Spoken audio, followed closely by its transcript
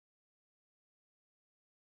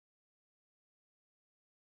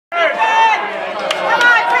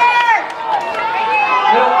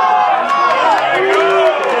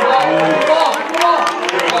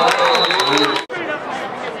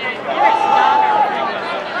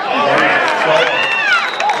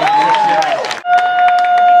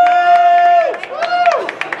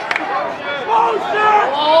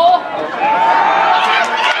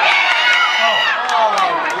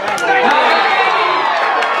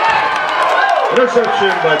Interception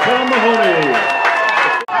by Tom Mahoney.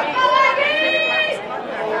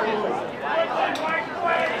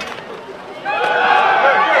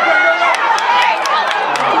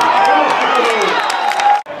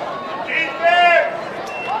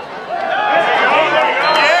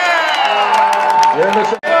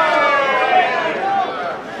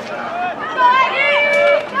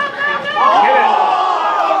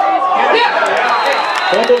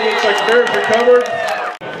 Fumble looks like Bears recovered.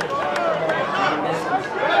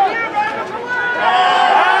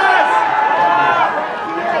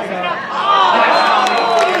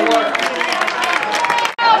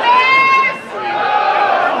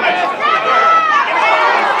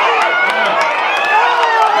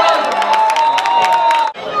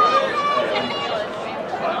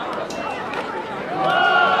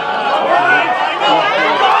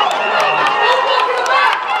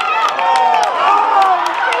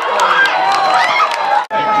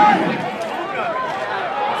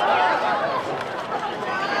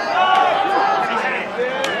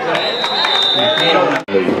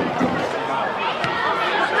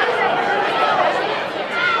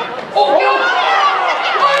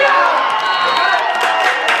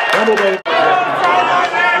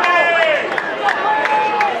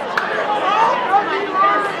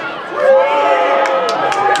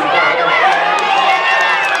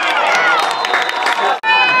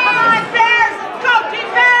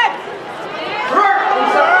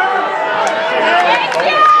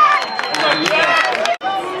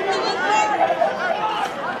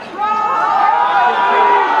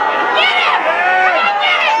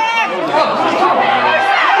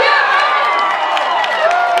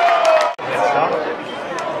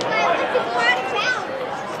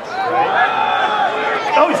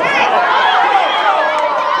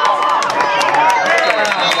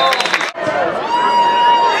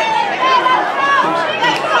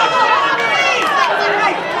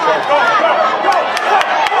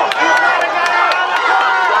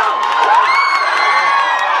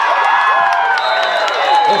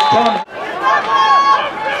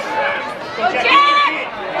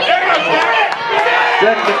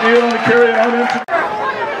 Check the field and carry on into.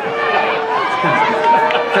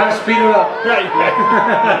 Try to speed it up.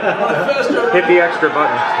 Hit the extra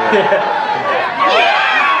button.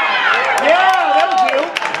 Yeah, that'll do.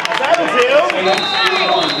 That'll do.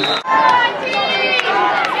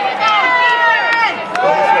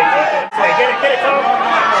 Get it, Tom.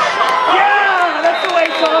 Yeah, that's the way,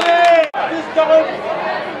 Tommy. Just don't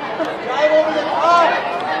drive over the top.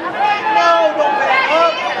 No, don't back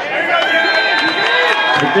up.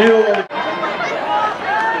 The deal.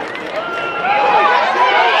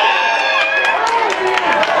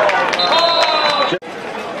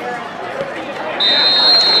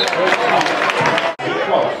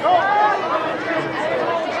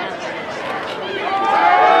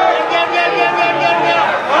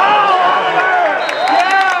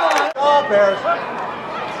 Bears.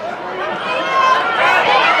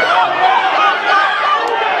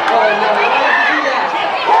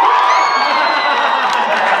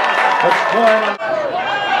 Let's climb.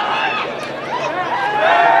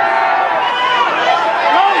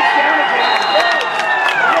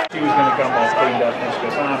 She was going to come off cleaned up and she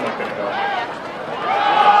goes,